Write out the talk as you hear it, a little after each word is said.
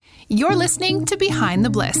You're listening to Behind the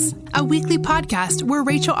Bliss, a weekly podcast where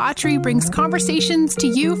Rachel Autry brings conversations to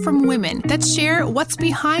you from women that share what's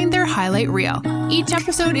behind their highlight reel. Each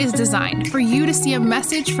episode is designed for you to see a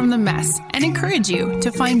message from the mess and encourage you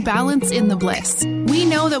to find balance in the bliss. We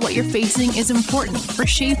know that what you're facing is important for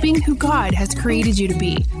shaping who God has created you to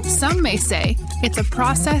be. Some may say it's a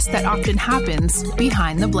process that often happens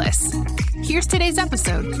behind the bliss. Here's today's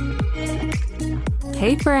episode.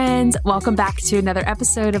 Hey friends, welcome back to another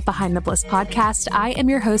episode of Behind the Bliss podcast. I am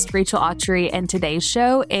your host, Rachel Autry, and today's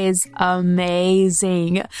show is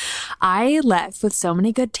amazing. I left with so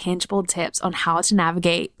many good tangible tips on how to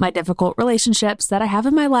navigate my difficult relationships that I have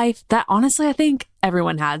in my life that honestly, I think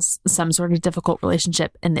everyone has some sort of difficult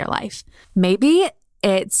relationship in their life. Maybe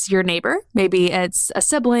it's your neighbor, maybe it's a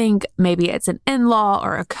sibling, maybe it's an in-law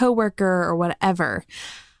or a coworker or whatever.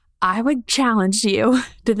 I would challenge you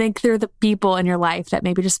to think through the people in your life that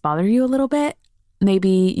maybe just bother you a little bit.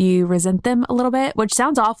 Maybe you resent them a little bit, which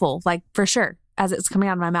sounds awful, like for sure, as it's coming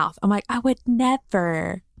out of my mouth. I'm like, I would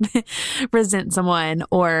never resent someone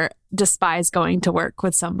or despise going to work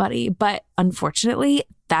with somebody. But unfortunately,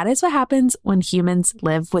 that is what happens when humans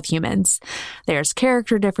live with humans. There's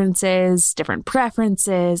character differences, different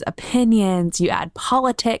preferences, opinions. You add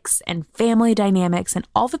politics and family dynamics and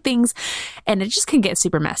all the things, and it just can get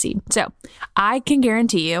super messy. So I can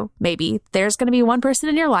guarantee you, maybe there's going to be one person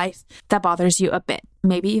in your life that bothers you a bit.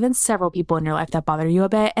 Maybe even several people in your life that bother you a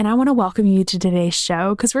bit. And I want to welcome you to today's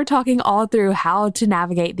show because we're talking all through how to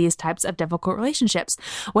navigate these types of difficult relationships,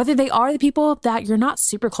 whether they are the people that you're not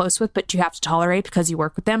super close with, but you have to tolerate because you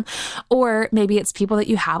work with them, or maybe it's people that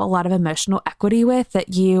you have a lot of emotional equity with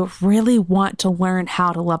that you really want to learn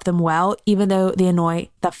how to love them well, even though they annoy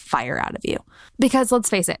the fire out of you. Because let's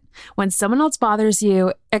face it, when someone else bothers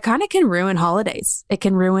you, it kind of can ruin holidays. It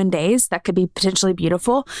can ruin days that could be potentially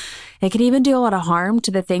beautiful. It can even do a lot of harm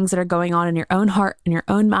to the things that are going on in your own heart, in your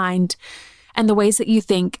own mind, and the ways that you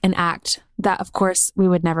think and act that, of course, we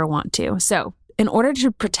would never want to. So in order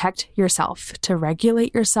to protect yourself, to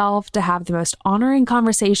regulate yourself, to have the most honoring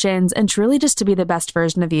conversations, and truly just to be the best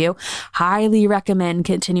version of you, highly recommend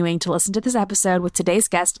continuing to listen to this episode with today's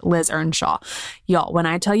guest, Liz Earnshaw. Y'all, when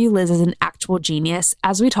I tell you Liz is an actual genius,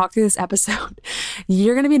 as we talk through this episode,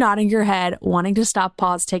 you're going to be nodding your head, wanting to stop,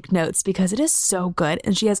 pause, take notes, because it is so good.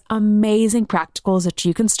 And she has amazing practicals that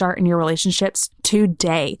you can start in your relationships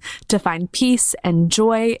today to find peace and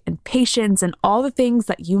joy and patience and all the things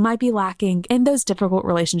that you might be lacking in those difficult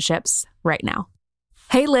relationships right now.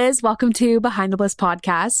 Hey Liz, welcome to Behind the Bliss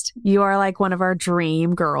podcast. You are like one of our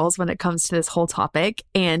dream girls when it comes to this whole topic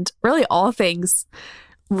and really all things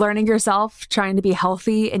learning yourself, trying to be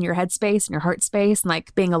healthy in your headspace and your heart space and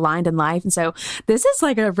like being aligned in life. And so this is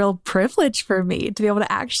like a real privilege for me to be able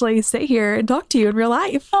to actually sit here and talk to you in real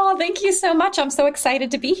life. Oh, thank you so much. I'm so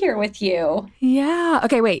excited to be here with you. Yeah.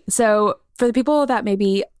 Okay, wait. So for the people that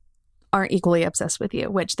maybe aren't equally obsessed with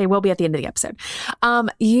you, which they will be at the end of the episode.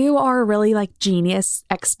 You are really like genius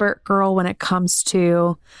expert girl when it comes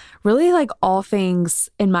to really like all things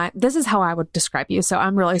in this is how I would describe you. So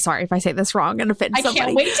I'm really sorry if I say this wrong and offend somebody. I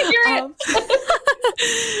can't wait to hear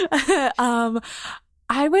it.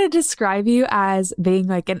 I would describe you as being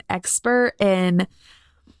like an expert in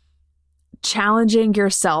challenging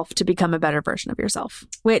yourself to become a better version of yourself,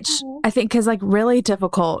 which I think is like really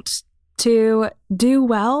difficult to do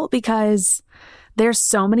well because there's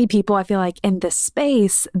so many people I feel like in this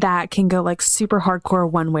space that can go like super hardcore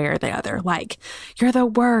one way or the other. Like, you're the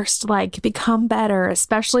worst, like become better,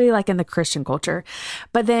 especially like in the Christian culture.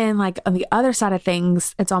 But then like on the other side of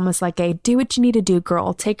things, it's almost like a do what you need to do,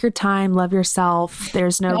 girl. Take your time, love yourself.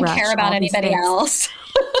 There's no rush. Don't care about anybody else.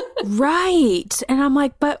 Right. And I'm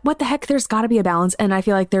like, but what the heck? There's got to be a balance. And I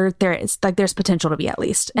feel like there is, like there's potential to be at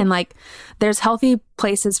least. And like there's healthy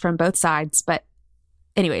places from both sides. But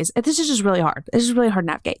anyways, this is just really hard. It's just really hard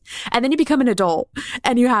to navigate. And then you become an adult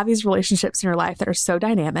and you have these relationships in your life that are so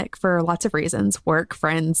dynamic for lots of reasons, work,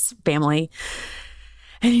 friends, family.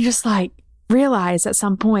 And you just like realize at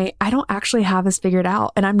some point, I don't actually have this figured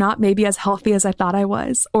out. And I'm not maybe as healthy as I thought I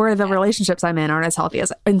was, or the relationships I'm in aren't as healthy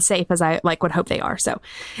as and safe as I like would hope they are. So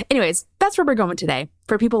anyways, that's where we're going today.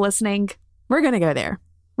 For people listening, we're going to go there.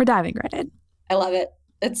 We're diving right in. I love it.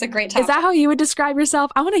 It's a great topic. Is that how you would describe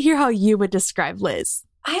yourself? I want to hear how you would describe Liz.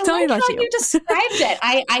 Tell me about how you described it.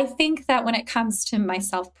 I think that when it comes to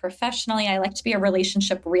myself professionally, I like to be a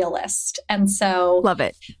relationship realist. And so love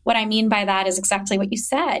it. What I mean by that is exactly what you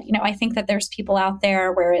said. You know, I think that there's people out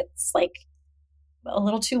there where it's like a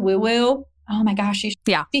little too woo-woo. oh my gosh, you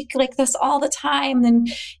should speak like this all the time. Then,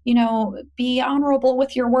 be honorable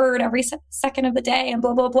with your word every second of the day and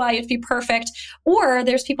blah, blah, blah. You have to be perfect. Or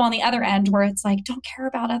there's people on the other end where it's like, don't care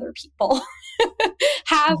about other people.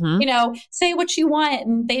 Have, say what you want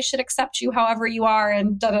and they should accept you however you are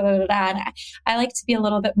and da, da, da, da, da. And I like to be a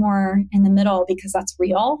little bit more in the middle because that's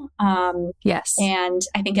real. Yes. And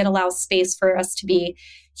I think it allows space for us to be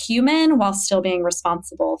human while still being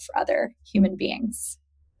responsible for other human beings.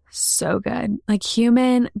 So good. Like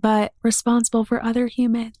human, but responsible for other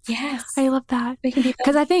humans. Yes. I love that. We can be both.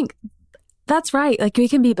 Because I think that's right. Like we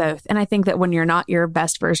can be both. And I think that when you're not your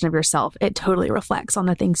best version of yourself, it totally reflects on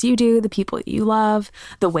the things you do, the people that you love,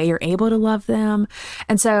 the way you're able to love them.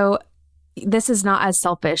 And so this is not as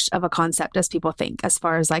selfish of a concept as people think as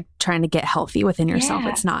far as like trying to get healthy within yourself.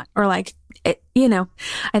 It's not. Or like, I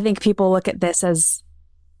think people look at this as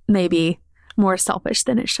maybe more selfish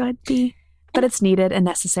than it should be. But it's needed and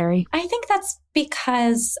necessary. I think that's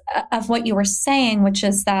because of what you were saying, which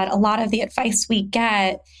is that a lot of the advice we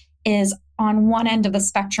get is on one end of the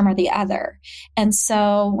spectrum or the other. And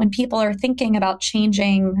so when people are thinking about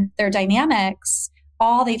changing their dynamics,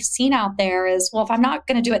 all they've seen out there is, well, if I'm not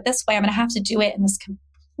going to do it this way, I'm going to have to do it in this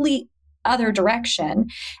complete other direction.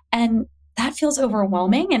 And that feels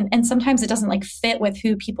overwhelming. And sometimes it doesn't like fit with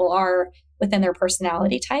who people are within their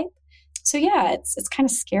personality type. So yeah, it's kind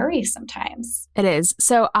of scary sometimes. It is.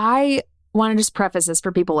 So I want to just preface this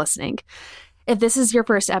for people listening. If this is your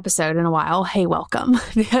first episode in a while, hey, welcome.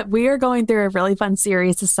 We are going through a really fun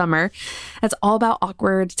series this summer. It's all about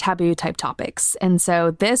awkward, taboo type topics. And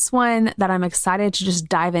so this one that I'm excited to just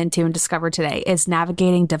dive into and discover today is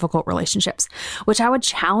navigating difficult relationships, which I would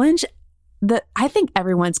challenge that I think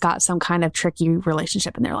everyone's got some kind of tricky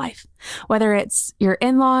relationship in their life, whether it's your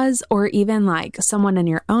in-laws or even like someone in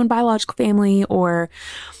your own biological family or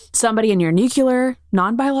somebody in your nuclear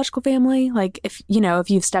non-biological family. Like if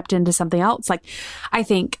you've stepped into something else, like I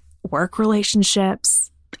think work relationships,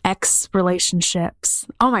 ex relationships.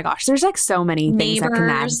 Oh my gosh, there's like so many things that can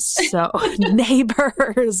add. So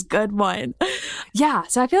neighbors, good one. Yeah.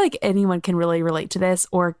 So I feel like anyone can really relate to this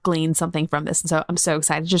or glean something from this. And so I'm so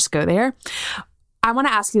excited to just go there. I want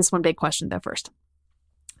to ask you this one big question though first.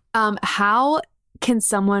 How can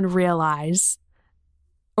someone realize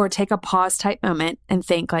or take a pause type moment and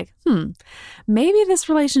think like, maybe this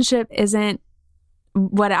relationship isn't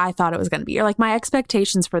what I thought it was going to be, or like my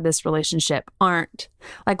expectations for this relationship aren't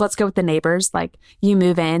like, let's go with the neighbors. Like you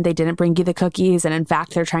move in, they didn't bring you the cookies. And in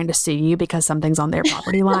fact, they're trying to sue you because something's on their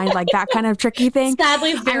property line, like that kind of tricky thing.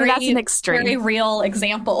 Sadly, that's an extreme. Very real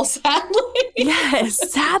example, sadly.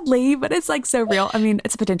 Yes, sadly, but it's like so real. I mean,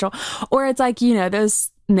 it's a potential. Or it's like, those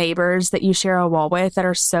neighbors that you share a wall with that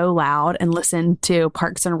are so loud and listen to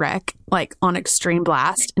Parks and Rec like on extreme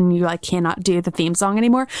blast and you like cannot do the theme song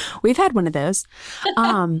anymore. We've had one of those.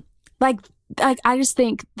 Like I just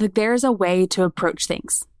think that there's a way to approach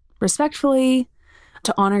things respectfully,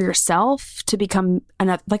 to honor yourself, to become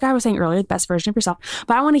another, like I was saying earlier, the best version of yourself.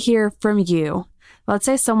 But I want to hear from you. Let's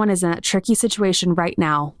say someone is in a tricky situation right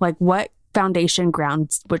now. Like what foundation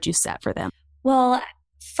grounds would you set for them? Well,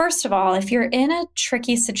 first of all, if you're in a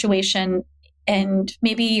tricky situation and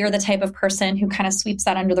maybe you're the type of person who kind of sweeps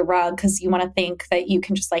that under the rug because you want to think that you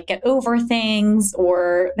can just like get over things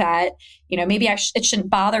or that, maybe it shouldn't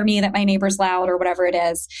bother me that my neighbor's loud or whatever it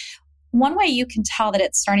is. One way you can tell that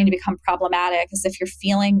it's starting to become problematic is if you're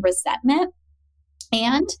feeling resentment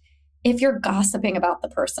and if you're gossiping about the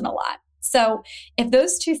person a lot. So if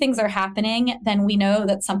those two things are happening, then we know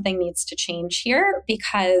that something needs to change here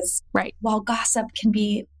because while gossip can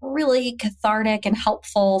be really cathartic and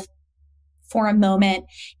helpful for a moment,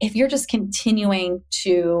 if you're just continuing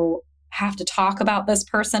to have to talk about this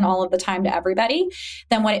person all of the time to everybody,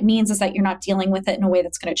 then what it means is that you're not dealing with it in a way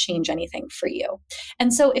that's going to change anything for you.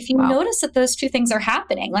 And so if you notice that those two things are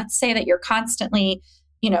happening, let's say that you're constantly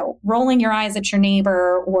rolling your eyes at your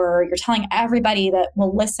neighbor, or you're telling everybody that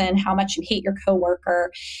will listen how much you hate your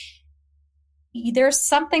coworker, there's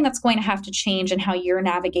something that's going to have to change in how you're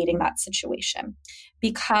navigating that situation,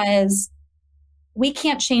 because we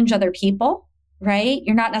can't change other people, right?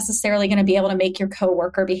 You're not necessarily going to be able to make your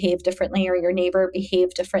coworker behave differently or your neighbor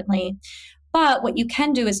behave differently. But what you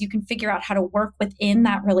can do is you can figure out how to work within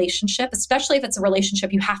that relationship, especially if it's a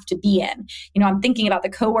relationship you have to be in. I'm thinking about the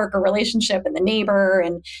coworker relationship and the neighbor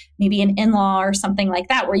and maybe an in-law or something like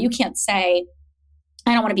that, where you can't say,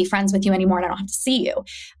 I don't want to be friends with you anymore and I don't have to see you.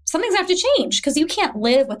 Something's going to have to change because you can't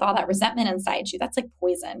live with all that resentment inside you. That's like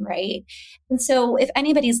poison, right? And so if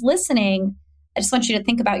anybody's listening, I just want you to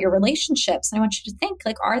think about your relationships. And I want you to think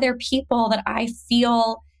like, are there people that I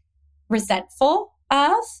feel resentful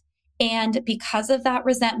of? And because of that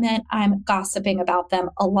resentment, I'm gossiping about them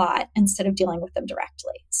a lot instead of dealing with them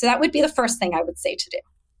directly. So that would be the first thing I would say to do.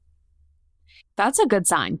 That's a good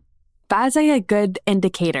sign. That's a good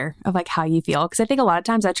indicator of like how you feel. Because I think a lot of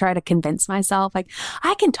times I try to convince myself like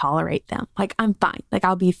I can tolerate them. Like I'm fine. Like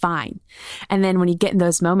I'll be fine. And then when you get in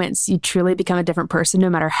those moments, you truly become a different person no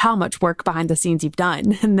matter how much work behind the scenes you've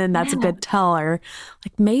done. And then that's a good teller.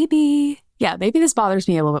 Like maybe this bothers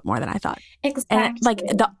me a little bit more than I thought. Exactly. And like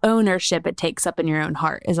the ownership it takes up in your own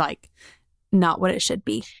heart is like not what it should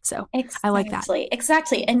be. So I like that.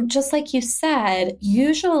 Exactly. And just like you said,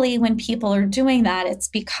 usually when people are doing that, it's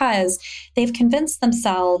because they've convinced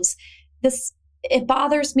themselves it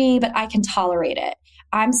bothers me, but I can tolerate it.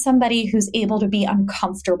 I'm somebody who's able to be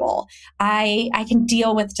uncomfortable. I can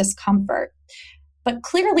deal with discomfort. But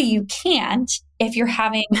clearly you can't if you're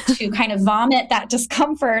having to kind of vomit that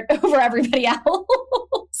discomfort over everybody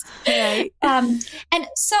else. Right. And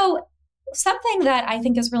so something that I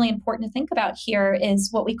think is really important to think about here is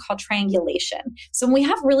what we call triangulation. So when we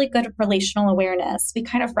have really good relational awareness, we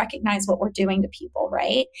kind of recognize what we're doing to people,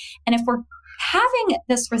 right? And if we're having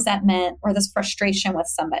this resentment or this frustration with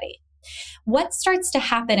somebody, what starts to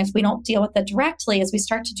happen if we don't deal with it directly is we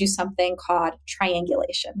start to do something called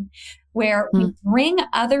triangulation, where we bring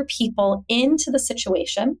other people into the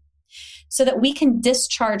situation so that we can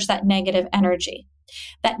discharge that negative energy.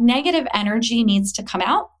 That negative energy needs to come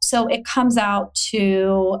out. So it comes out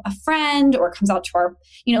to a friend or it comes out to our,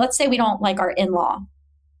 let's say we don't like our in-law.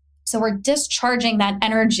 So we're discharging that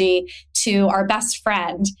energy to our best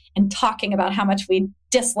friend and talking about how much we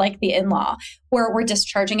dislike the in-law, or we're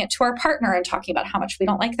discharging it to our partner and talking about how much we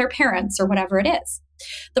don't like their parents or whatever it is.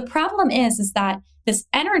 The problem is that this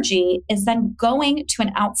energy is then going to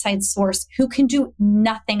an outside source who can do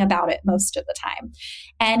nothing about it most of the time.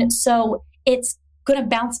 And so it's going to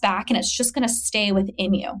bounce back and it's just going to stay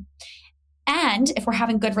within you. And if we're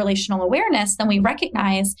having good relational awareness, then we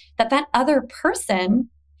recognize that that other person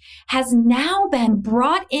has now been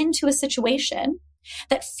brought into a situation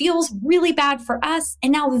that feels really bad for us.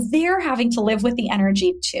 And now they're having to live with the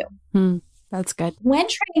energy too. That's good. When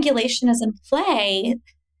triangulation is in play,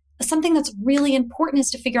 something that's really important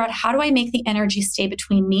is to figure out, how do I make the energy stay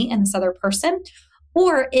between me and this other person?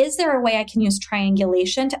 Or is there a way I can use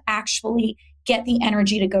triangulation to actually get the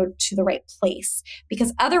energy to go to the right place?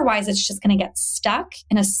 Because otherwise it's just going to get stuck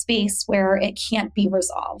in a space where it can't be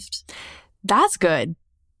resolved. That's good.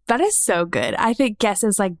 That is so good. I think guess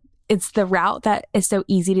is like, it's the route that is so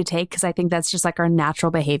easy to take, because I think that's just like our natural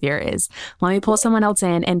behavior is, let me pull someone else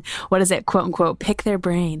in and what is it, quote unquote, pick their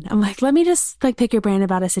brain. I'm like, let me just like pick your brain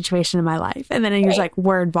about a situation in my life. And then I use like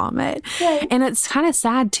word vomit. Right. And it's kind of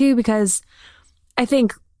sad too, because I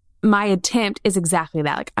think my attempt is exactly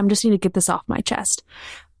that. Like, I'm just need to get this off my chest.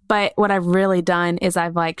 But what I've really done is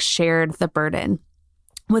I've like shared the burden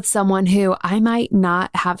with someone who I might not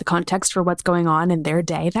have the context for what's going on in their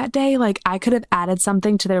day that day. Like I could have added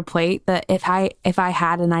something to their plate that if I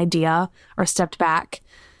had an idea or stepped back,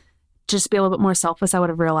 just be a little bit more selfless, I would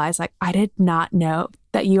have realized like, I did not know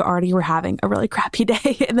that you already were having a really crappy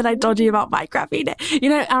day. And then I told you about my crappy day.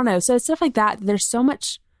 I don't know. So stuff like that.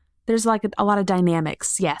 There's like a lot of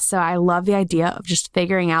dynamics. Yes. So I love the idea of just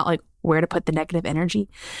figuring out like where to put the negative energy.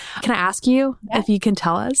 Can I ask you if you can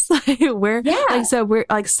tell us where, so we're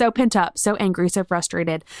like so pent up, so angry, so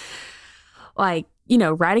frustrated, like,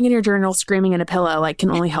 writing in your journal, screaming in a pillow, like can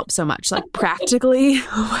only help so much. Like practically,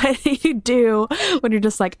 what do you do when you're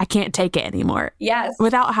just like, I can't take it anymore? Yes.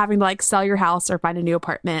 Without having to like sell your house or find a new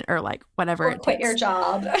apartment or like whatever or quit your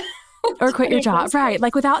job. Or quit your job. Right.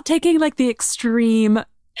 Like without taking like the extreme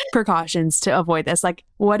precautions to avoid this. Like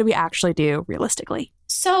what do we actually do realistically?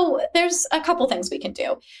 So there's a couple things we can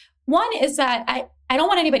do. One is that I don't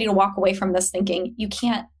want anybody to walk away from this thinking you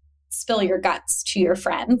can't spill your guts to your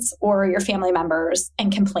friends or your family members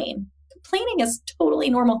and complain. Complaining is a totally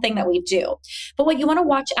normal thing that we do. But what you want to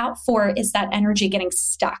watch out for is that energy getting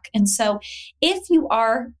stuck. And so if you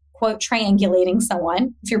are, quote, triangulating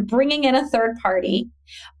someone, if you're bringing in a third party,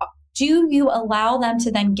 do you allow them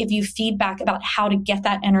to then give you feedback about how to get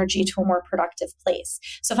that energy to a more productive place?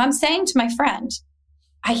 So if I'm saying to my friend,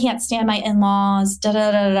 I can't stand my in-laws,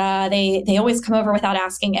 they always come over without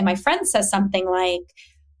asking. And my friend says something like,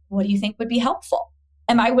 what do you think would be helpful?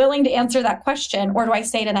 Am I willing to answer that question? Or do I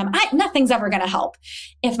say to them, nothing's ever going to help?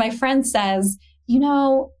 If my friend says,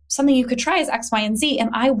 something you could try is X, Y, and Z, am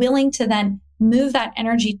I willing to then move that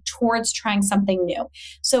energy towards trying something new?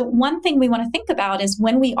 So one thing we want to think about is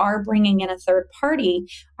when we are bringing in a third party,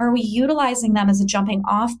 are we utilizing them as a jumping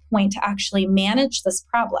off point to actually manage this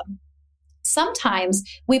problem? Sometimes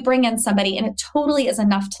we bring in somebody and it totally is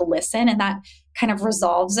enough to listen, and that kind of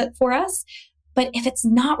resolves it for us. But if it's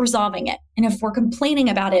not resolving it, and if we're complaining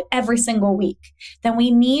about it every single week, then we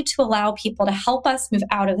need to allow people to help us move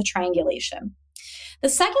out of the triangulation. The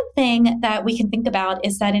second thing that we can think about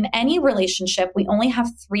is that in any relationship, we only have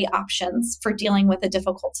 3 options for dealing with a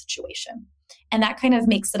difficult situation. And that kind of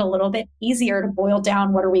makes it a little bit easier to boil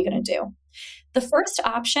down what are we going to do. The first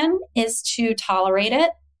option is to tolerate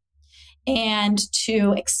it and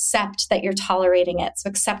to accept that you're tolerating it. So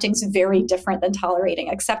accepting is very different than tolerating.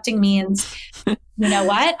 Accepting means, you know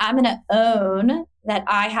what? I'm going to own that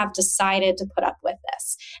I have decided to put up with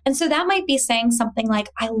this. And so that might be saying something like,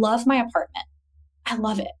 I love my apartment. I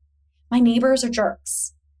love it. My neighbors are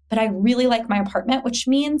jerks, but I really like my apartment, which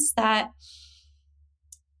means that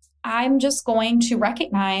I'm just going to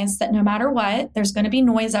recognize that no matter what, there's going to be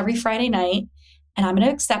noise every Friday night, and I'm going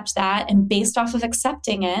to accept that. And based off of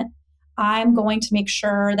accepting it, I'm going to make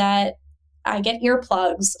sure that I get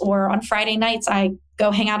earplugs, or on Friday nights, I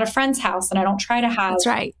go hang out at a friend's house and I don't try to have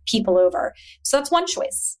people over. So that's one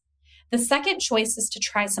choice. The second choice is to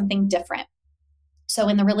try something different. So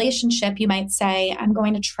in the relationship, you might say, I'm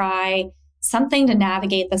going to try something to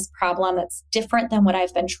navigate this problem that's different than what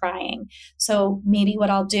I've been trying. So maybe what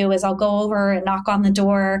I'll do is I'll go over and knock on the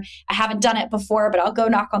door. I haven't done it before, but I'll go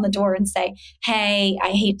knock on the door and say, hey,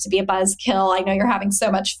 I hate to be a buzzkill. I know you're having so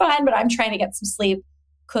much fun, but I'm trying to get some sleep.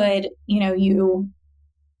 Could, you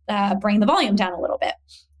bring the volume down a little bit?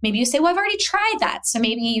 Maybe you say, well, I've already tried that. So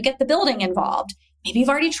maybe you get the building involved. Maybe you've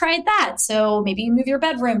already tried that. So maybe you move your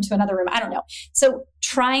bedroom to another room. I don't know. So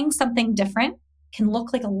trying something different can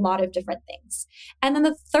look like a lot of different things. And then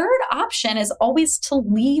the third option is always to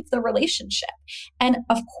leave the relationship. And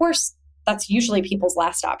of course, that's usually people's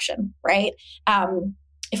last option, right?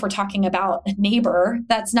 If we're talking about a neighbor,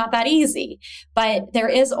 that's not that easy. But there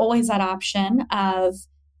is always that option of,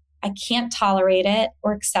 I can't tolerate it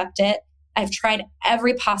or accept it. I've tried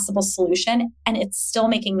every possible solution and it's still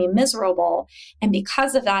making me miserable. And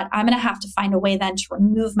because of that, I'm going to have to find a way then to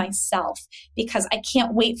remove myself, because I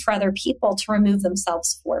can't wait for other people to remove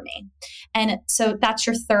themselves for me. And so that's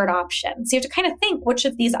your third option. So you have to kind of think, which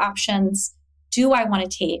of these options do I want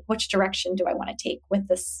to take? Which direction do I want to take with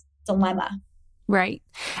this dilemma? Right.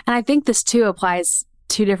 And I think this too applies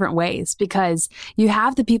 2 different ways, because you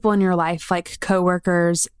have the people in your life, like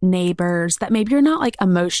coworkers, neighbors, that maybe you're not like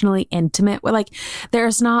emotionally intimate with. Like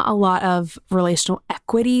there's not a lot of relational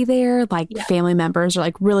equity there, like family members or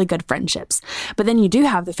like really good friendships. But then you do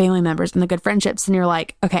have the family members and the good friendships, and you're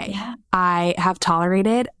like, okay, I have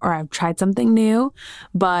tolerated or I've tried something new,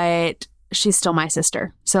 but she's still my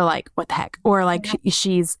sister. So like, what the heck? Or like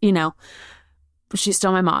she's, she's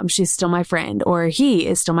still my mom, she's still my friend, or he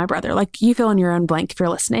is still my brother. Like you fill in your own blank if you're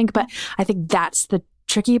listening. But I think that's the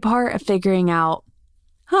tricky part of figuring out,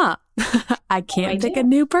 I can't pick a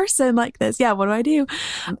new person like this. Yeah, what do I do?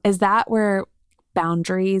 Is that where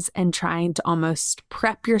boundaries and trying to almost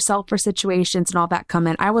prep yourself for situations and all that come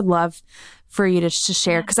in? I would love for you to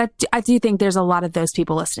share, because I do think there's a lot of those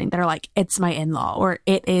people listening that are like, it's my in-law, or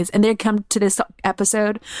it is, and they come to this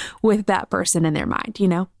episode with that person in their mind,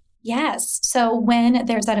 Yes. So when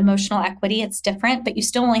there's that emotional equity, it's different, but you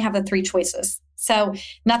still only have the 3 choices. So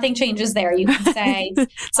nothing changes there. You can say,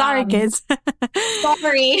 sorry, kids.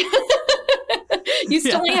 Sorry. You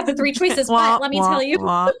still only have the 3 choices. But let me tell you,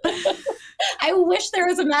 I wish there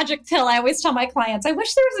was a magic pill. I always tell my clients, I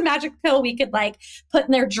wish there was a magic pill we could like put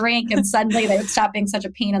in their drink and suddenly they would stop being such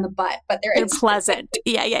a pain in the butt. But they're pleasant.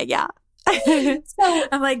 Yeah. So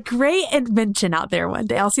I'm like, great invention out there one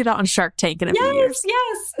day. I'll see that on Shark Tank in a few years.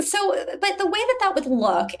 Yes. So, but the way that would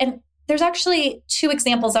look, and there's actually 2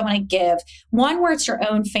 examples I want to give. One where it's your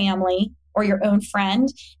own family or your own friend,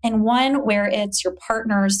 and one where it's your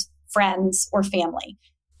partner's friends or family.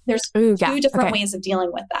 There's 2 different ways of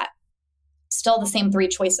dealing with that. Still the same 3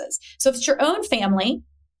 choices. So if it's your own family,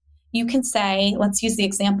 you can say, let's use the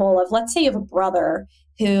example of, let's say you have a brother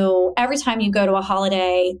who every time you go to a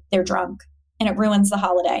holiday, they're drunk and it ruins the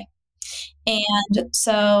holiday. And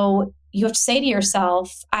so you have to say to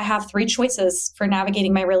yourself, I have 3 choices for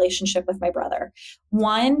navigating my relationship with my brother.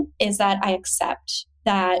 One is that I accept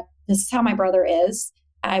that this is how my brother is.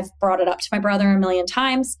 I've brought it up to my brother a million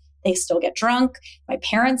times. They still get drunk. My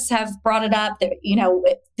parents have brought it up that,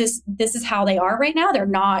 this is how they are right now. They're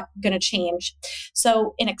not going to change.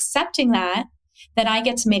 So in accepting that, then I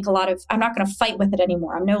get to make I'm not going to fight with it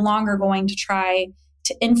anymore. I'm no longer going to try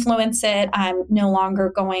to influence it. I'm no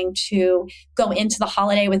longer going to go into the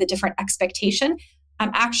holiday with a different expectation. I'm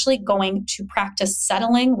actually going to practice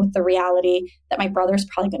settling with the reality that my brother's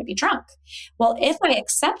probably going to be drunk. Well, if I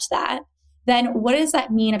accept that, then what does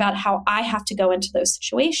that mean about how I have to go into those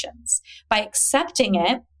situations? By accepting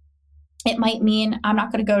it, It might mean I'm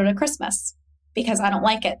not going to go to Christmas because I don't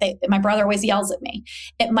like it. My brother always yells at me.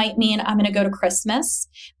 It might mean I'm going to go to Christmas,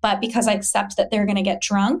 but because I accept that they're going to get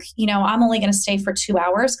drunk, I'm only going to stay for 2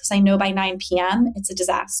 hours because I know by 9 p.m. it's a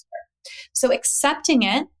disaster. So accepting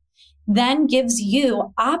it then gives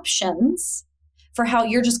you options for how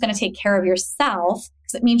you're just going to take care of yourself,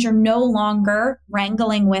 because it means you're no longer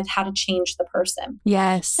wrangling with how to change the person.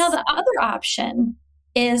 Yes. Now, the other option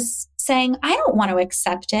is saying, I don't want to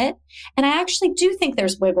accept it. And I actually do think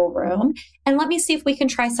there's wiggle room. And let me see if we can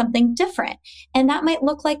try something different. And that might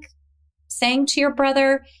look like saying to your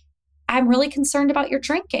brother, I'm really concerned about your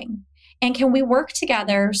drinking. And can we work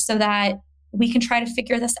together so that we can try to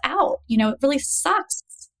figure this out? It really sucks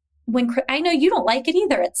when, I know you don't like it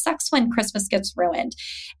either. It sucks when Christmas gets ruined.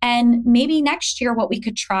 And maybe next year, what we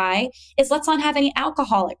could try is let's not have any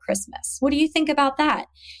alcohol at Christmas. What do you think about that?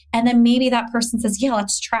 And then maybe that person says, yeah,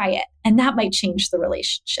 let's try it. And that might change the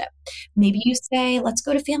relationship. Maybe you say, let's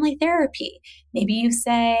go to family therapy. Maybe you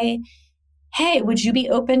say, hey, would you be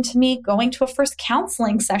open to me going to a first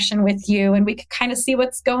counseling session with you? And we could kind of see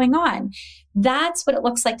what's going on. That's what it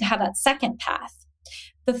looks like to have that second path.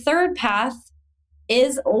 The third path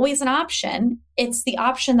is always an option. It's the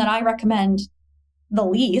option that I recommend the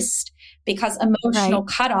least, because emotional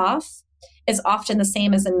cutoff is often the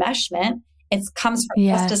same as enmeshment. It comes from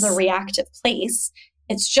just as a reactive place.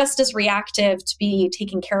 It's just as reactive to be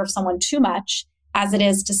taking care of someone too much as it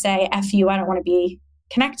is to say, F you, I don't want to be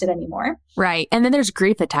connected anymore. Right. And then there's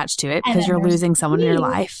grief attached to it because you're losing someone in your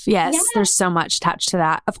life. Yes. There's so much attached to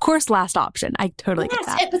that. Of course, last option. I totally get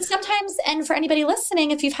that. But sometimes, and for anybody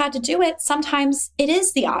listening, if you've had to do it, sometimes it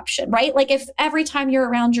is the option, right? Like if every time you're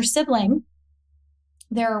around your sibling,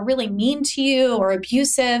 they're really mean to you or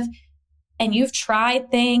abusive and you've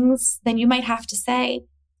tried things, then you might have to say,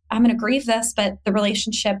 I'm going to grieve this, but the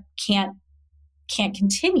relationship can't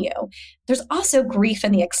continue. There's also grief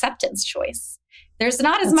in the acceptance choice. There's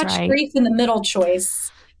not as much grief in the middle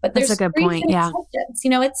choice, but there's a good grief point. in acceptance.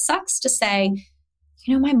 It sucks to say,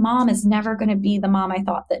 my mom is never going to be the mom I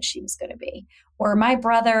thought that she was going to be. Or my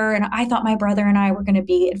brother, and I thought my brother and I were going to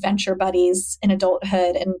be adventure buddies in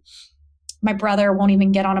adulthood. And my brother won't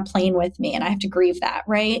even get on a plane with me. And I have to grieve that,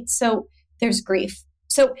 right? So there's grief.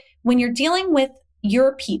 So when you're dealing with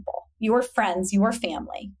your people, your friends, your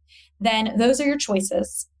family, then those are your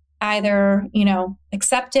choices. Either,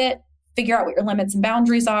 accept it, figure out what your limits and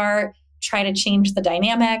boundaries are, try to change the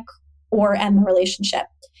dynamic, or end the relationship.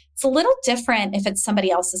 It's a little different if it's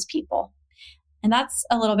somebody else's people. And that's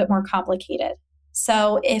a little bit more complicated.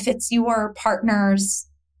 So if it's your partner's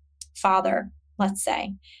father, let's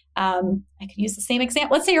say, I could use the same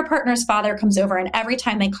example. Let's say your partner's father comes over and every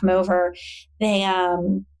time they come over, they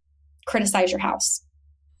criticize your house.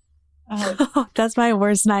 Oh, that's my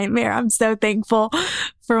worst nightmare. I'm so thankful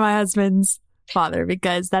for my husband's father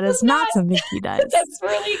because that is not something he does. That's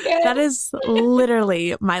really good. That is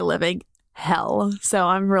literally my living hell. So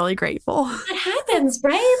I'm really grateful. It happens,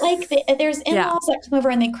 right? Like there's in-laws that come over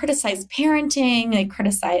and they criticize parenting, they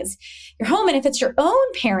criticize your home. And if it's your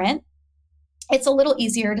own parent, it's a little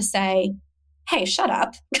easier to say, hey, shut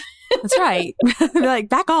up. That's right. Like,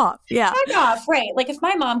 back off. Yeah. Back off. Right. Like if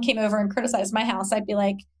my mom came over and criticized my house, I'd be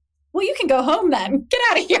like, well, you can go home then. Get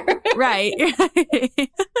out of here. Right.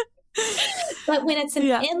 But when it's an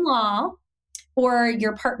in-law or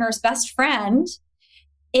your partner's best friend,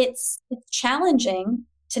 it's challenging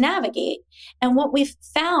to navigate. And what we've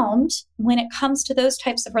found when it comes to those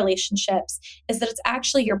types of relationships is that it's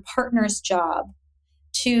actually your partner's job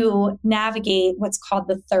to navigate what's called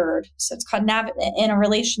the third. So it's called in a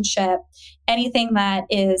relationship, anything that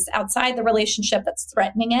is outside the relationship that's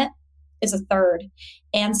threatening it is a third.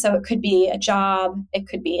 And so it could be a job, it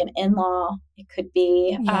could be an in-law, it could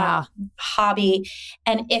be a hobby.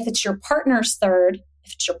 And if it's your partner's third,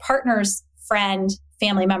 if it's your partner's friend,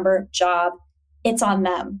 family member, job, it's on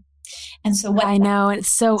them. And so what I know, it's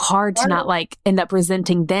so hard to not end up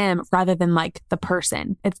resenting them rather than the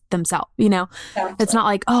person. It's themselves, Exactly. It's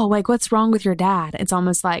not what's wrong with your dad? It's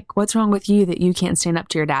almost like, what's wrong with you that you can't stand up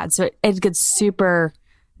to your dad? So it gets super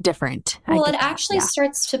different. Well, it actually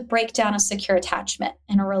starts to break down a secure attachment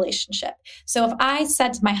in a relationship. So if I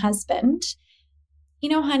said to my husband,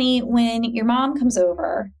 honey, when your mom comes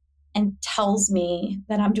over and tells me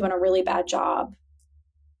that I'm doing a really bad job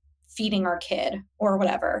feeding our kid or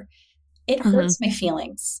whatever, it hurts my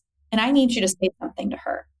feelings. And I need you to say something to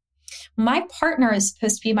her. My partner is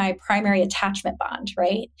supposed to be my primary attachment bond,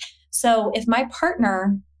 right? So if my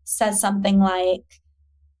partner says something like,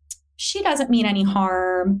 she doesn't mean any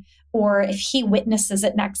harm, or if he witnesses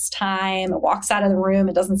it next time, walks out of the room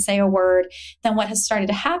and doesn't say a word, then what has started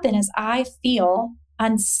to happen is I feel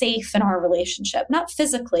unsafe in our relationship, not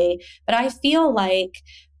physically, but I feel like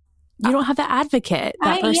you don't have the advocate.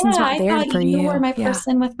 That person's not there for you. You were my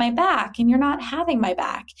person with my back, and you're not having my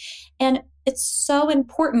back. And it's so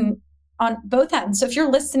important on both ends. So if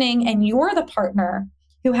you're listening and you're the partner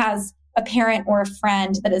who has a parent or a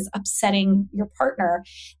friend that is upsetting your partner,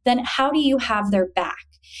 then how do you have their back?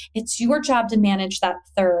 It's your job to manage that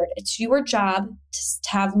third. It's your job to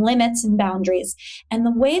have limits and boundaries. And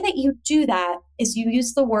the way that you do that is you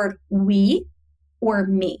use the word we or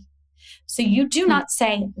me. So you do not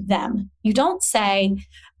say them. You don't say,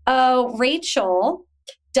 oh, Rachel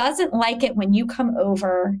doesn't like it when you come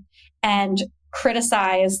over and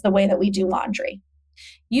criticize the way that we do laundry.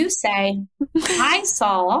 You say, I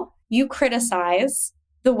saw you criticize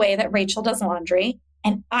the way that Rachel does laundry,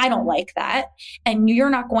 and I don't like that. And you're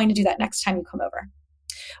not going to do that next time you come over.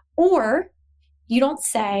 Or you don't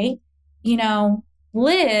say, you know,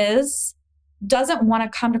 Liz doesn't want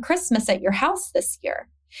to come to Christmas at your house this year.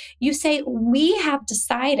 You say, we have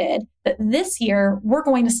decided that this year we're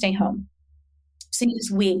going to stay home. So you use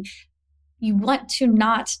we. You want to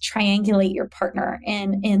not triangulate your partner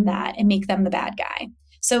in that and make them the bad guy.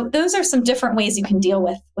 So those are some different ways you can deal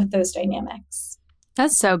with those dynamics.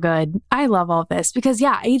 That's so good. I love all this because,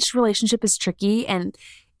 yeah, each relationship is tricky and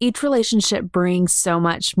each relationship brings so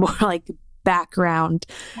much more like background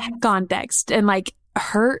context and like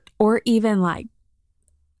hurt or even like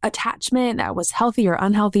attachment that was healthy or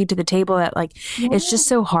unhealthy to the table that like it's just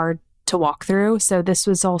so hard to walk through. So this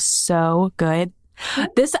was all so good.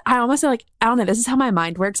 This, I almost like, I don't know, this is how my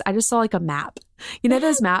mind works. I just saw like a map. You know,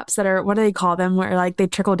 those maps that are, what do they call them? Where like they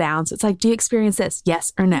trickle down. So it's like, do you experience this?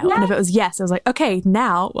 Yes or no? Yes. And if it was yes, I was like, okay,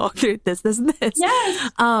 now walk through this, and this.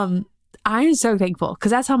 Yes. I'm so thankful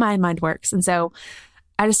because that's how my mind works. And so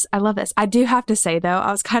I love this. I do have to say though,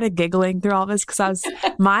 I was kind of giggling through all this because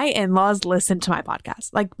my in-laws listen to my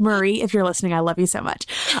podcast. Like Marie, if you're listening, I love you so much.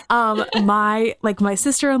 My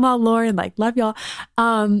sister-in-law, Lauren, like love y'all.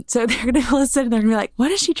 So they're going to listen and they're going to be like,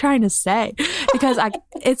 what is she trying to say? Because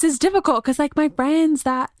it's as difficult because like my friends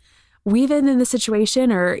that we've been in this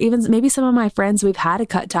situation, or even maybe some of my friends, we've had to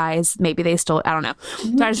cut ties. Maybe they still, I don't know.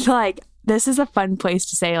 So I just feel like this is a fun place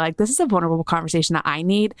to say, like, this is a vulnerable conversation that I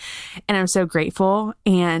need. And I'm so grateful.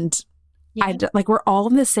 And we're all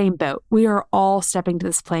in the same boat. We are all stepping to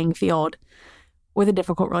this playing field with a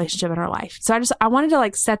difficult relationship in our life. So I wanted to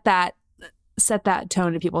like set that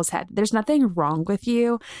tone in people's head. There's nothing wrong with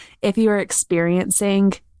you if you are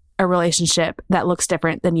experiencing a relationship that looks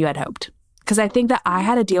different than you had hoped. Because I think that I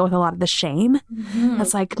had to deal with a lot of the shame. Mm-hmm.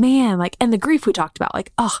 That's like, man, like, and the grief we talked about,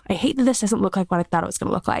 like, oh, I hate that this doesn't look like what I thought it was going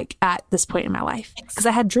to look like at this point in my life. Because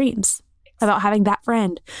I had dreams about having that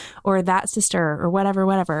friend or that sister or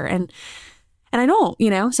whatever. And I don't, you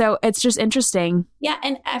know, so it's just interesting. Yeah.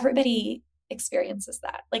 And everybody experiences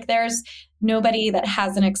that. Like there's nobody that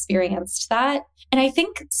hasn't experienced that. And I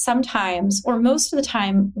think sometimes, or most of the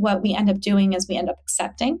time, what we end up doing is we end up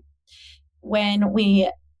accepting when we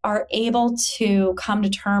are able to come to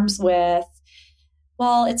terms with,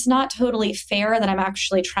 well, it's not totally fair that I'm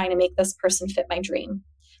actually trying to make this person fit my dream.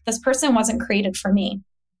 This person wasn't created for me.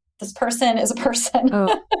 This person is a person.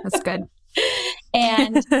 Oh, that's good.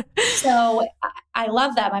 And so I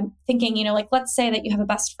love that. I'm thinking, you know, like, let's say that you have a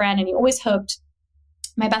best friend and you always hoped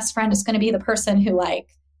my best friend is going to be the person who like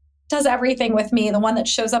does everything with me, the one that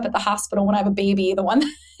shows up at the hospital when I have a baby, the one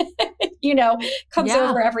that, you know, comes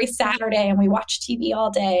over every Saturday and we watch TV all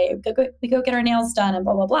day. We go get our nails done and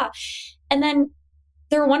blah, blah, blah. And then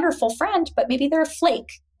they're a wonderful friend, but maybe they're a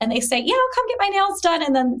flake and they say, yeah, I'll come get my nails done.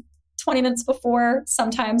 And then 20 minutes before,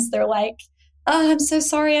 sometimes they're like, oh, I'm so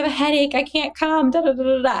sorry. I have a headache. I can't come. Da, da, da,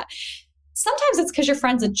 da, da. Sometimes it's because your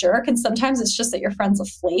friend's a jerk. And sometimes it's just that your friend's a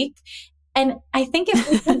flake. And I think if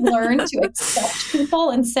we can learn to accept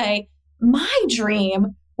people and say, my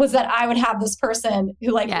dream was that I would have this person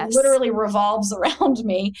who like literally revolves around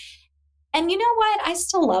me. And you know what? I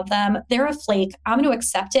still love them. They're a flake. I'm going to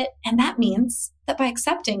accept it. And that means that by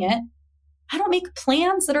accepting it, I don't make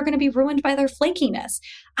plans that are going to be ruined by their flakiness.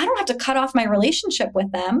 I don't have to cut off my relationship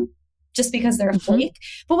with them just because they're a flake.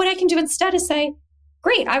 But what I can do instead is say,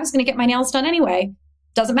 great, I was going to get my nails done anyway.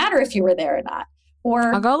 Doesn't matter if you were there or not.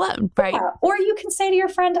 Or I'll go alone. Right. Or you can say to your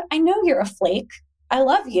friend, I know you're a flake. I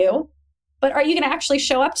love you. But are you going to actually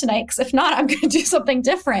show up tonight? Because if not, I'm going to do something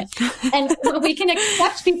different. And when we can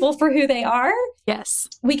accept people for who they are, yes,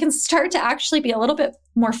 we can start to actually be a little bit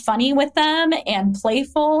more funny with them and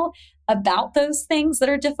playful about those things that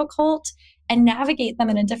are difficult and navigate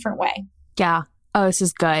them in a different way. Yeah. Oh, this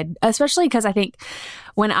is good. Especially because I think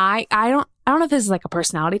when I I don't know if this is like a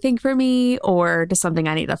personality thing for me or just something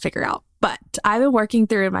I need to figure out. But I've been working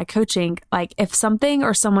through in my coaching, like if something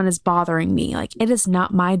or someone is bothering me, like it is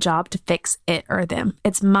not my job to fix it or them.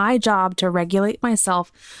 It's my job to regulate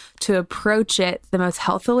myself, to approach it the most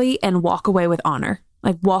healthily and walk away with honor.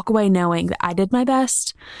 Like walk away knowing that I did my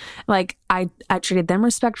best. Like I treated them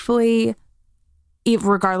respectfully,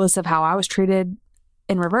 regardless of how I was treated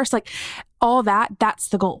in reverse. Like all that, that's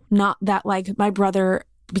the goal. Not that like my brother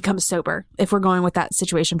becomes sober, if we're going with that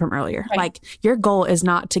situation from earlier. Right. Like your goal is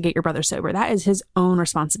not to get your brother sober. That is his own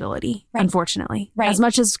responsibility, unfortunately. Right. As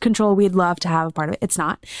much as control we'd love to have a part of it, it's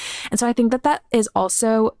not. And so I think that that is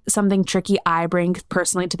also something tricky I bring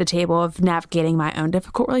personally to the table of navigating my own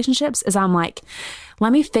difficult relationships is I'm like,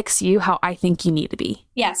 let me fix you how I think you need to be.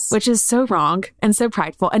 Yes. Which is so wrong and so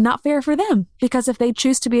prideful and not fair for them. Because if they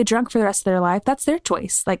choose to be a drunk for the rest of their life, that's their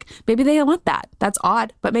choice. Like maybe they don't want that. That's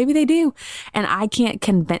odd, but maybe they do. And I can't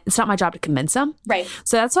convince, it's not my job to convince them. Right.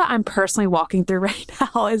 So that's what I'm personally walking through right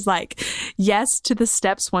now is like, yes to the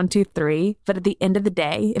steps 1, 2, 3. But at the end of the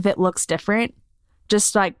day, if it looks different,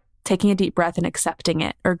 just like taking a deep breath and accepting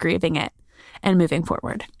it or grieving it. And moving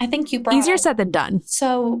forward. I think you brought easier said than done.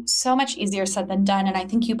 So much easier said than done. And I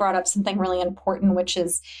think you brought up something really important, which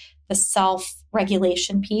is the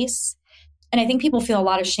self-regulation piece. And I think people feel a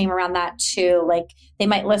lot of shame around that too. Like they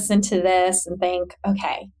might listen to this and think,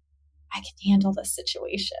 okay, I can handle this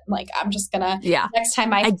situation. Like I'm just gonna, next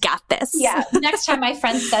time I got this. Yeah. Next time my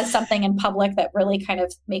friend says something in public that really kind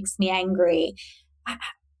of makes me angry,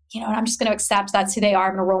 and I'm just going to accept that's who they are.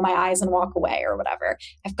 I'm going to roll my eyes and walk away or whatever.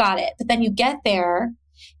 I've got it. But then you get there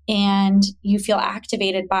and you feel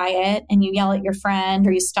activated by it and you yell at your friend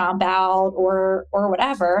or you stomp out or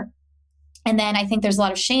whatever. And then I think there's a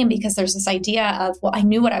lot of shame because there's this idea of, well, I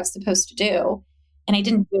knew what I was supposed to do and I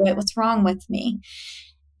didn't do it. What's wrong with me?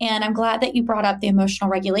 And I'm glad that you brought up the emotional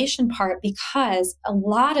regulation part because a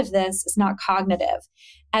lot of this is not cognitive.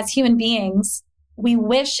 As human beings, we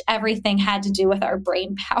wish everything had to do with our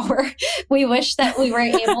brain power. We wish that we were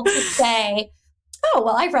able to say, oh,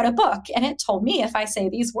 well, I read a book and it told me if I say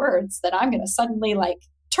these words that I'm going to suddenly like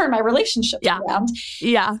turn my relationships around.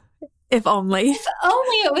 Yeah. If only. If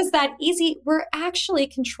only it was that easy. We're actually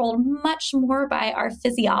controlled much more by our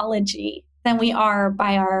physiology than we are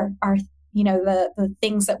by our the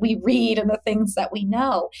things that we read and the things that we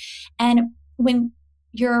know. And when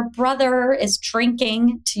your brother is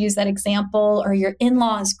drinking, to use that example, or your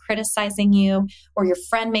in-law is criticizing you, or your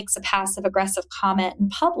friend makes a passive-aggressive comment in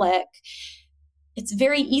public, it's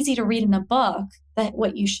very easy to read in a book that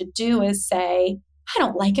what you should do is say, I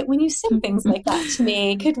don't like it when you say things like that to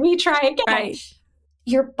me. Could we try again? Right.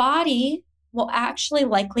 Your body will actually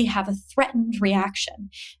likely have a threatened reaction.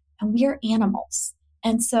 And we are animals.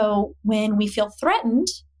 And so when we feel threatened,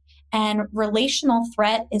 and relational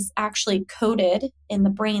threat is actually coded in the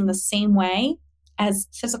brain the same way as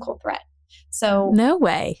physical threat. So no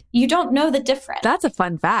way. You don't know the difference. That's a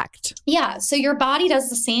fun fact. Yeah. So your body does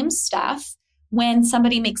the same stuff when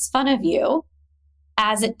somebody makes fun of you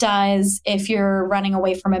as it does if you're running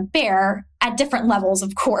away from a bear at different levels,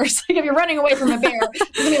 of course. Like if you're running away from a bear,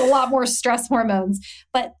 there's going to be a lot more stress hormones,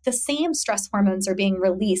 but the same stress hormones are being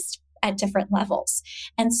released at different levels.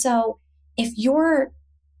 And so if you're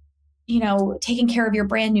taking care of your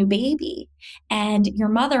brand new baby and your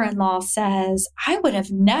mother-in-law says, I would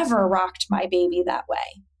have never rocked my baby that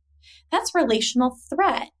way. That's relational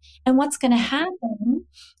threat. And what's going to happen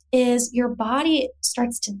is your body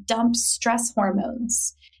starts to dump stress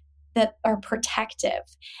hormones that are protective.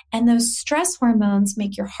 And those stress hormones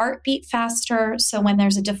make your heart beat faster. So when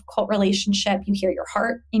there's a difficult relationship, you hear your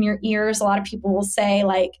heart in your ears. A lot of people will say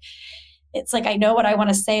like, it's like, I know what I want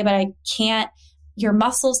to say, but I can't. Your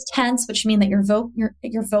muscles tense, which mean that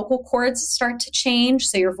your vocal cords start to change.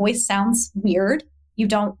 So your voice sounds weird.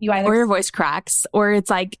 Or your voice cracks, or it's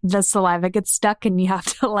like the saliva gets stuck and you have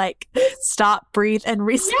to like stop, breathe, and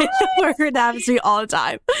re-say the word. It happens to me all the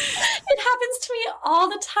time. It happens to me all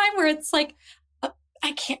the time where it's like,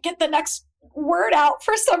 I can't get the next word out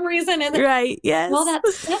for some reason. And right. Yes. All that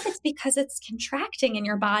stuff, it's because it's contracting in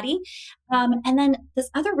your body. And then this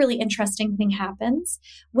other really interesting thing happens,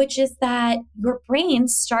 which is that your brain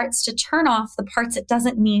starts to turn off the parts it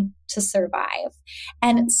doesn't need to survive.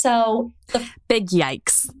 And so big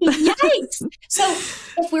yikes. Yikes. So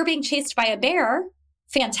if we're being chased by a bear,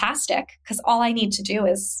 fantastic, because all I need to do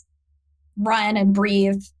is run and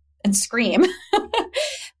breathe and scream. But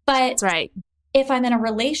that's right. If I'm in a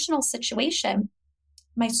relational situation,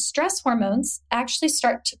 my stress hormones actually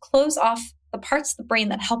start to close off the parts of the brain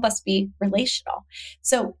that help us be relational.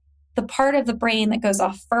 So the part of the brain that goes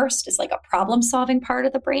off first is like a problem-solving part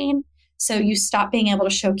of the brain. So you stop being able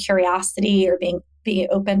to show curiosity or being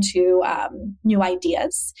open to new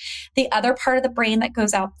ideas. The other part of the brain that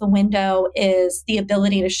goes out the window is the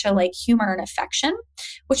ability to show like humor and affection,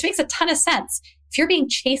 which makes a ton of sense. If you're being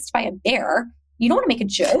chased by a bear, you don't want to make a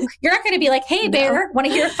joke. You're not going to be like, hey, bear, want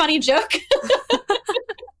to hear a funny joke?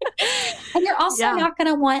 And you're also not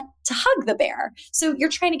going to want to hug the bear. So you're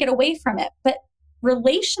trying to get away from it. But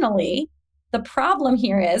relationally, the problem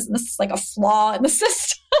here is, and this is like a flaw in the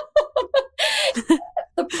system,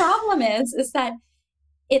 the problem is that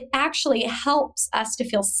it actually helps us to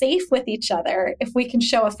feel safe with each other if we can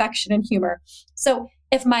show affection and humor. So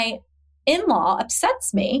if my in-law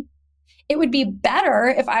upsets me, it would be better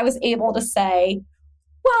if I was able to say,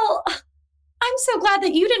 well, I'm so glad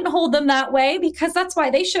that you didn't hold them that way because that's why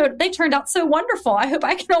they turned out so wonderful. I hope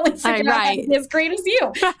I can only figure out how to be as great as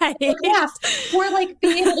you. Right. Or like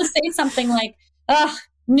being able to say something like,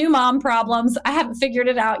 new mom problems. I haven't figured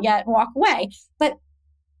it out yet, and walk away. But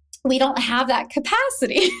we don't have that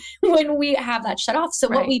capacity when we have that shut off. So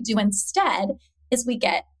what we do instead is we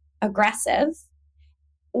get aggressive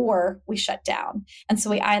or we shut down. And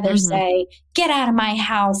so we either say, get out of my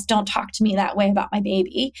house, don't talk to me that way about my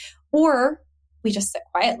baby, or we just sit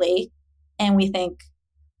quietly and we think,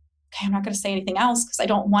 okay, I'm not going to say anything else because I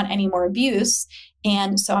don't want any more abuse.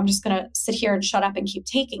 And so I'm just going to sit here and shut up and keep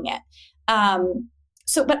taking it.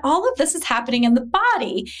 But all of this is happening in the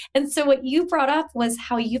body. And so what you brought up was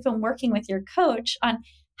how you've been working with your coach on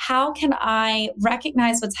how can I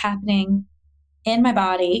recognize what's happening in my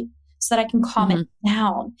body so that I can calm it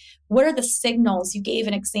down? What are the signals? You gave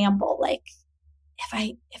an example, like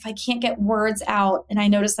if I can't get words out and I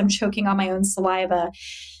notice I'm choking on my own saliva,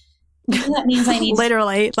 that means I need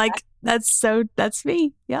literally that's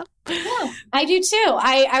me. Yep. Yeah, I do too.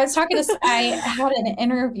 I was talking to, I had an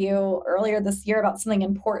interview earlier this year about something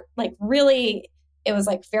important, like really, it was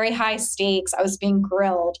like very high stakes. I was being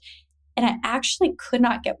grilled and I actually could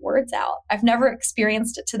not get words out. I've never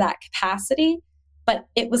experienced it to that capacity, but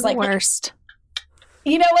it was like worst.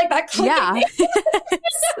 Like that. Yeah.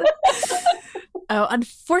 Oh,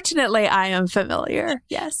 unfortunately, I am familiar.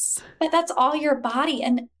 Yes. But that's all your body.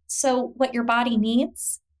 And so what your body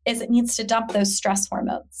needs is it needs to dump those stress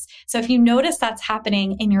hormones. So if you notice that's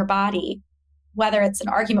happening in your body, whether it's an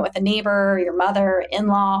argument with a neighbor, your mother,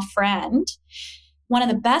 in-law, friend, one of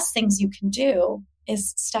the best things you can do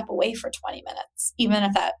is step away for 20 minutes, even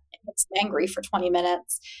if that makes you angry for 20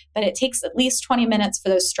 minutes. But it takes at least 20 minutes for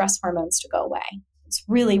those stress hormones to go away. It's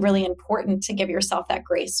really, really important to give yourself that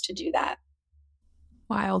grace to do that.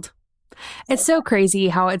 Wild. It's so crazy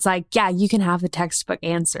how it's like, yeah, you can have the textbook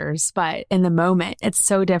answers, but in the moment, it's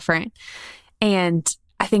so different. And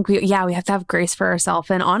I think we have to have grace for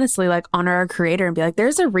ourselves and honestly, like honor our creator and be like,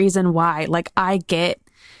 there's a reason why, like I get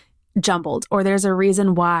jumbled, or there's a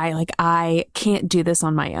reason why, like I can't do this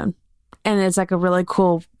on my own. And it's like a really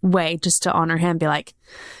cool way just to honor him, be like,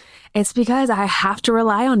 it's because I have to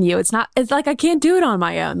rely on you. It's like I can't do it on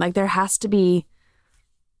my own. Like there has to be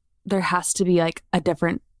like a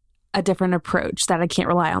different approach that I can't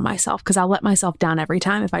rely on myself because I'll let myself down every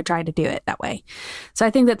time if I try to do it that way. So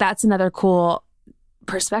I think that that's another cool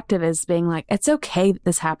perspective, is being like, it's okay that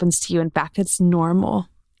this happens to you. In fact, it's normal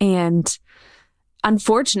and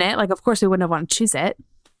unfortunate. Like, of course we wouldn't have wanted to choose it.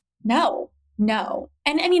 No.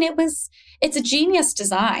 And I mean, it's a genius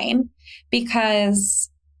design because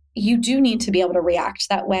you do need to be able to react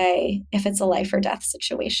that way if it's a life or death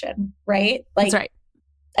situation, right? Like, that's right.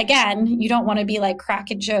 Again, you don't want to be like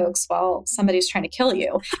cracking jokes while somebody's trying to kill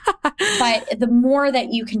you. But the more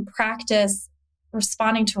that you can practice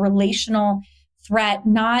responding to relational threat,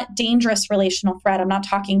 not dangerous relational threat. I'm not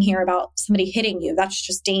talking here about somebody hitting you. That's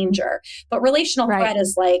just danger. But relational threat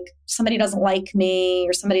is like somebody doesn't like me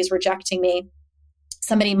or somebody's rejecting me.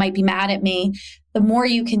 Somebody might be mad at me. The more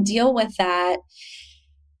you can deal with that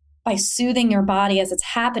by soothing your body as it's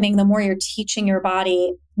happening, the more you're teaching your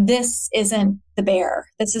body, this isn't the bear.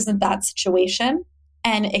 This isn't that situation.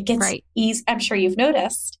 And it gets easy. I'm sure you've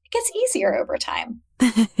noticed it gets easier over time.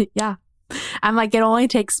 Yeah. I'm like, it only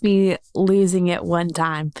takes me losing it one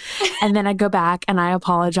time. And then I go back and I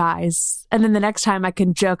apologize. And then the next time I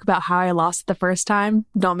can joke about how I lost the first time.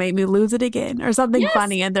 Don't make me lose it again or something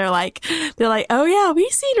funny. And they're like, oh yeah, we've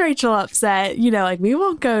seen Rachel upset, like we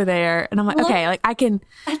won't go there. And I'm like, okay, like I can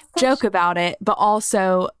joke about it, but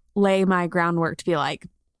also lay my groundwork to be like,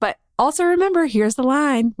 but also remember, here's the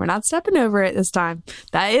line. We're not stepping over it this time.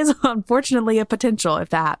 That is unfortunately a potential if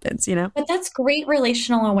that happens, But that's great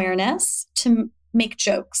relational awareness to make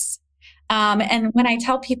jokes. And when I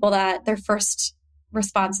tell people that, their first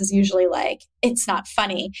response is usually like, it's not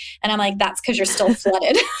funny. And I'm like, that's because you're still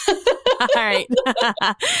flooded. right.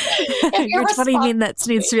 Your 20 minutes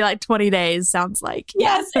needs to be like 20 days, sounds like.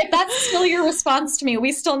 Yes. If that's still your response to me,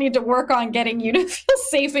 we still need to work on getting you to feel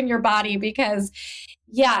safe in your body because,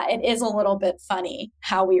 yeah, it is a little bit funny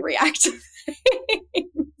how we react to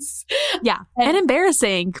things. Yeah. And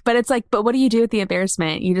embarrassing. But it's like, but what do you do with the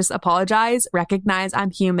embarrassment? You just apologize, recognize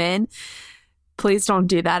I'm human. Please don't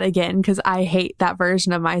do that again because I hate that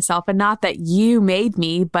version of myself. And not that you made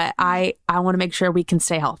me, but I want to make sure we can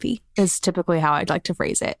stay healthy is typically how I'd like to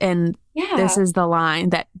phrase it. And this is the line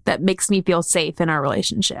that makes me feel safe in our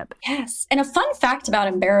relationship. Yes. And a fun fact about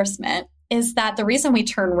embarrassment is that the reason we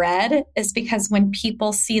turn red is because when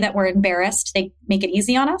people see that we're embarrassed, they make it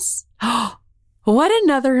easy on us. What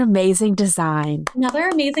another amazing design. Another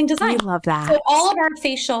amazing design. I love that. So all of our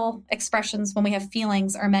facial expressions when we have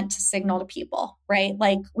feelings are meant to signal to people, right?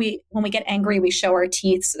 Like when we get angry, we show our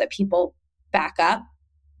teeth so that people back up.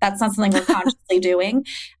 That's not something we're consciously doing.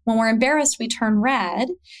 When we're embarrassed, we turn red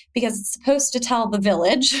because it's supposed to tell the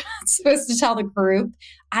village, it's supposed to tell the group,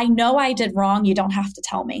 I know I did wrong. You don't have to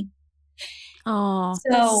tell me. Oh,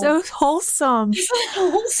 so wholesome.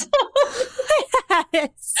 Wholesome.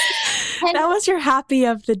 Yes. That was your happy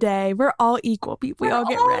of the day. We're all equal people. We all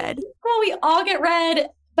get red. Well, we all get red,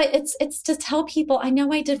 but it's to tell people, I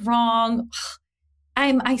know I did wrong.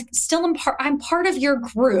 I'm part of your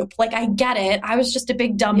group. Like, I get it. I was just a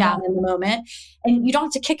big dumb in the moment. And you don't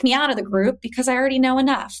have to kick me out of the group because I already know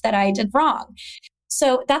enough that I did wrong.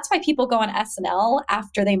 So that's why people go on SNL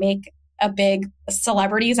after they make a big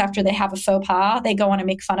celebrities, after they have a faux pas, they go on and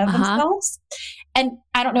make fun of themselves. And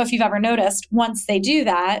I don't know if you've ever noticed, once they do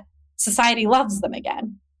that, society loves them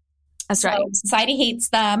again. That's right. Society hates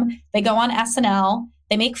them. They go on SNL.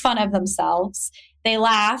 They make fun of themselves. They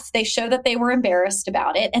laugh. They show that they were embarrassed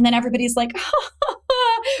about it. And then everybody's like,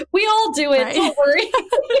 we all do it. Right. Don't worry.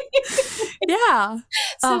 Yeah.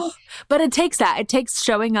 But it takes that. It takes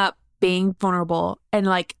showing up, being vulnerable and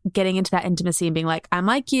like getting into that intimacy and being like, I'm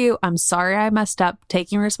like you. I'm sorry I messed up,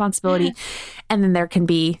 taking responsibility. And then there can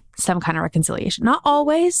be some kind of reconciliation. Not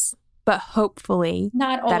always, but hopefully.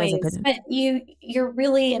 Not always. But you're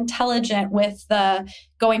really intelligent with the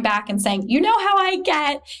going back and saying, you know how I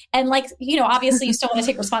get. And like, obviously you still want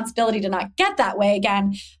to take responsibility to not get that way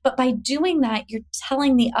again. But by doing that, you're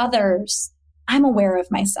telling the others, I'm aware of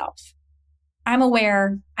myself. I'm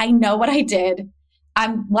aware. I know what I did.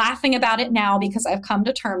 I'm laughing about it now because I've come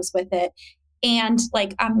to terms with it. And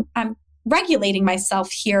like, I'm regulating myself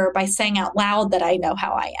here by saying out loud that I know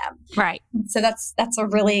how I am. Right. So that's a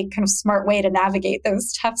really kind of smart way to navigate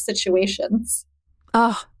those tough situations.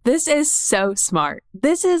 Oh, this is so smart.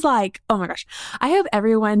 This is like, oh my gosh. I hope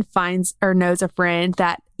everyone finds or knows a friend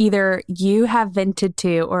that either you have vented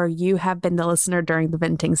to or you have been the listener during the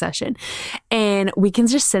venting session. And we can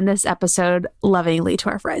just send this episode lovingly to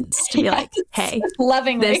our friends to be like, hey,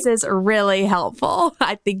 lovingly, this is really helpful.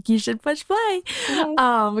 I think you should push play.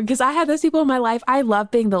 Because I have those people in my life. I love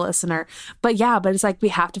being the listener. But it's like we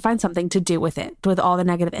have to find something to do with it, with all the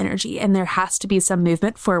negative energy. And there has to be some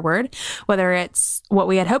movement forward, whether it's what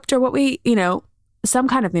we had hoped or what we, some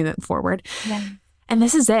kind of movement forward. Yeah. And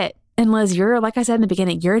this is it. And Liz, you're, like I said in the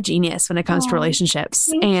beginning, you're a genius when it comes to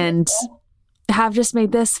relationships and have just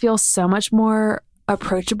made this feel so much more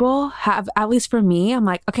approachable. At least for me, I'm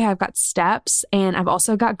like, okay, I've got steps and I've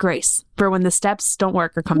also got grace for when the steps don't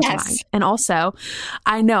work or come to mind. And also,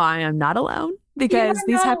 I know I am not alone because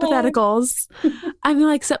these hypotheticals, I mean,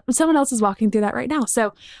 like someone else is walking through that right now.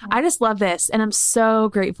 So I just love this. And I'm so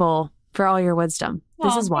grateful for all your wisdom.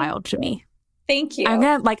 This is wild to me. Thank you. I'm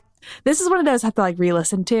gonna this is one of those I have to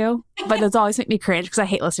re-listen to, but those always make me cringe because I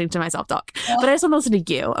hate listening to myself talk. But I just want to listen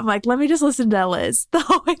to you. I'm like, let me just listen to Liz the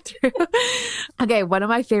whole way through. Okay, one of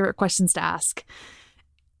my favorite questions to ask.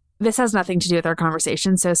 This has nothing to do with our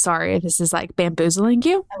conversation, so sorry if this is like bamboozling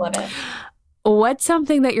you. I love it. What's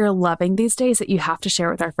something that you're loving these days that you have to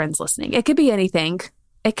share with our friends listening? It could be anything.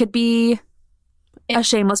 It could be a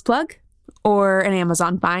shameless plug or an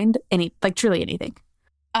Amazon find, truly anything.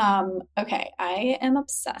 Okay. I am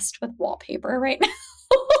obsessed with wallpaper right now.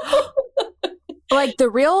 Like the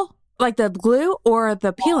real, like the glue or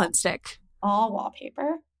the peel and stick? All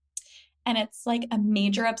wallpaper. And it's like a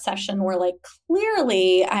major obsession where like,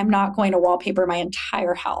 clearly I'm not going to wallpaper my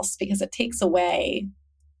entire house because it takes away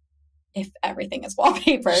if everything is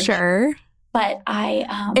wallpapered. Sure. But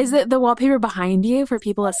I, is it the wallpaper behind you for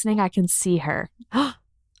people listening? I can see her.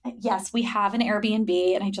 Yes, we have an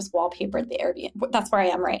Airbnb and I just wallpapered the Airbnb. That's where I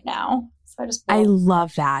am right now. So I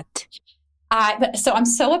love that. So I'm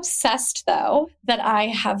so obsessed though that I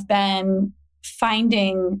have been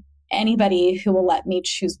finding anybody who will let me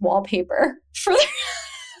choose wallpaper for their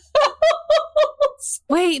house.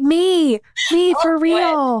 Wait, Wait, me for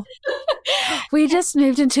real. We just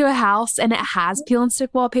moved into a house and it has peel and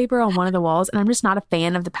stick wallpaper on one of the walls, and I'm just not a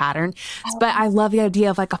fan of the pattern. But I love the idea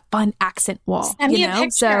of like a fun accent wall. Send me a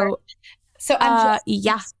picture. So I'm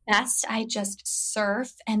just obsessed. I just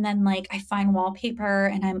surf, and then like I find wallpaper,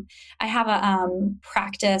 and I have a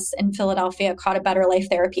practice in Philadelphia called A Better Life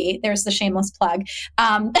Therapy. There's the shameless plug.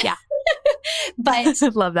 Yeah. But I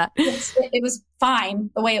love that. It was fine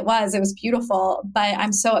the way it was. It was beautiful. But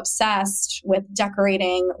I'm so obsessed with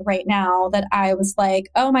decorating right now that I was like,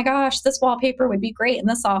 oh my gosh, this wallpaper would be great in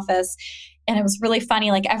this office. And it was really funny.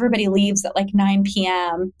 Like everybody leaves at like 9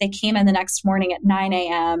 p.m. They came in the next morning at 9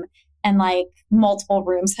 a.m. and like multiple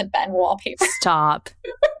rooms had been wallpaper. Stop.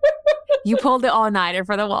 You pulled the all-nighter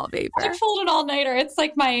for the wallpaper. I pulled an all-nighter. It's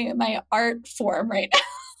like my art form right now.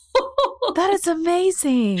 That is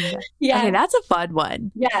amazing. Yeah. Okay, that's a fun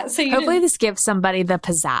one. Yeah. So hopefully this gives somebody the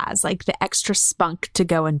pizzazz, like the extra spunk to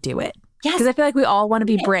go and do it. Yes. Because I feel like we all want to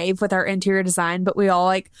be brave with our interior design, but we all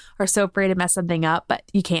like are so afraid to mess something up, but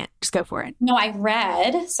you can't. Just go for it. No, I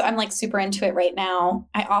read, so I'm like super into it right now.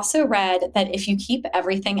 I also read that if you keep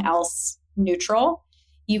everything else neutral,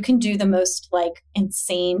 you can do the most like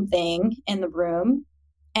insane thing in the room.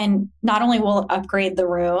 And not only will it upgrade the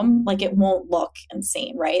room, like it won't look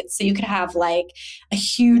insane, right? So you could have like a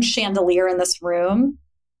huge chandelier in this room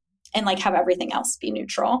and like have everything else be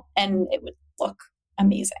neutral and it would look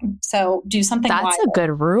amazing. So do something That's wild. a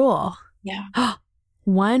good rule. Yeah.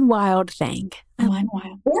 One wild thing. One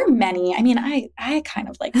wild. Or many. I mean, I kind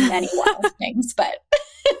of like many wild things, but.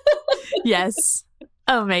 Yes.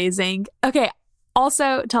 Amazing. Okay.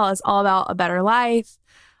 Also tell us all about A Better Life,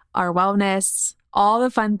 our wellness, all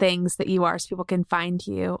the fun things that you are so people can find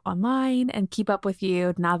you online and keep up with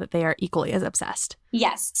you now that they are equally as obsessed.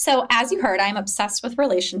 Yes. So as you heard, I'm obsessed with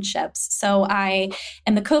relationships. So I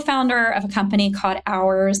am the co-founder of a company called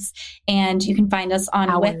Ours, and you can find us on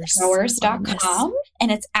withours.com,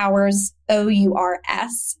 and it's Ours,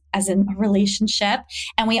 OURS, as in a relationship.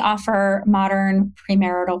 And we offer modern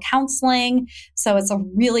premarital counseling. So it's a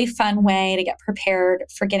really fun way to get prepared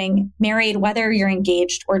for getting married, whether you're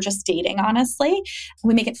engaged or just dating, honestly.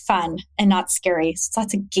 We make it fun and not scary. So it's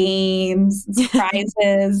lots of games, and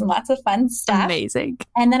surprises, and lots of fun stuff. Amazing.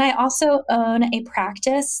 And then I also own a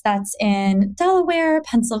practice that's in Delaware,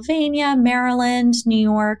 Pennsylvania, Maryland, New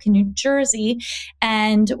York, and New Jersey.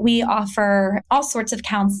 And we offer all sorts of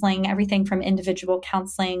counseling, everything from individual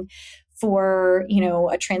counseling for,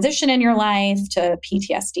 a transition in your life to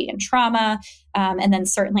PTSD and trauma. And then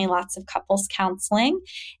certainly lots of couples counseling.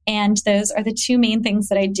 And those are the two main things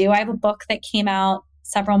that I do. I have a book that came out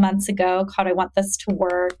several months ago called I Want This to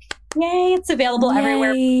Work. Yay, it's available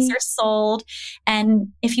everywhere books are sold. And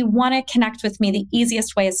if you want to connect with me, the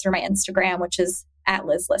easiest way is through my Instagram, which is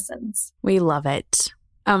 @LizListens. We love it.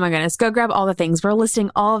 Oh my goodness. Go grab all the things. We're listing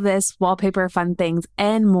all of this, wallpaper, fun things,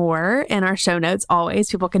 and more in our show notes always.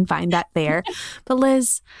 People can find that there. But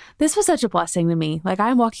Liz, this was such a blessing to me. Like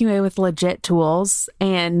I'm walking away with legit tools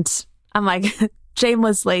and I'm like,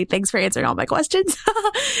 shamelessly, thanks for answering all my questions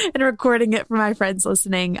and recording it for my friends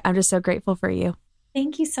listening. I'm just so grateful for you.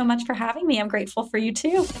 Thank you so much for having me. I'm grateful for you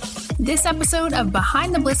too. This episode of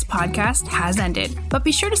Behind the Bliss podcast has ended, but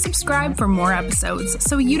be sure to subscribe for more episodes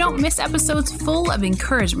so you don't miss episodes full of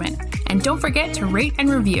encouragement. And don't forget to rate and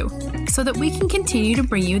review so that we can continue to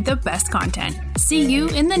bring you the best content. See you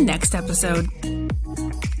in the next episode.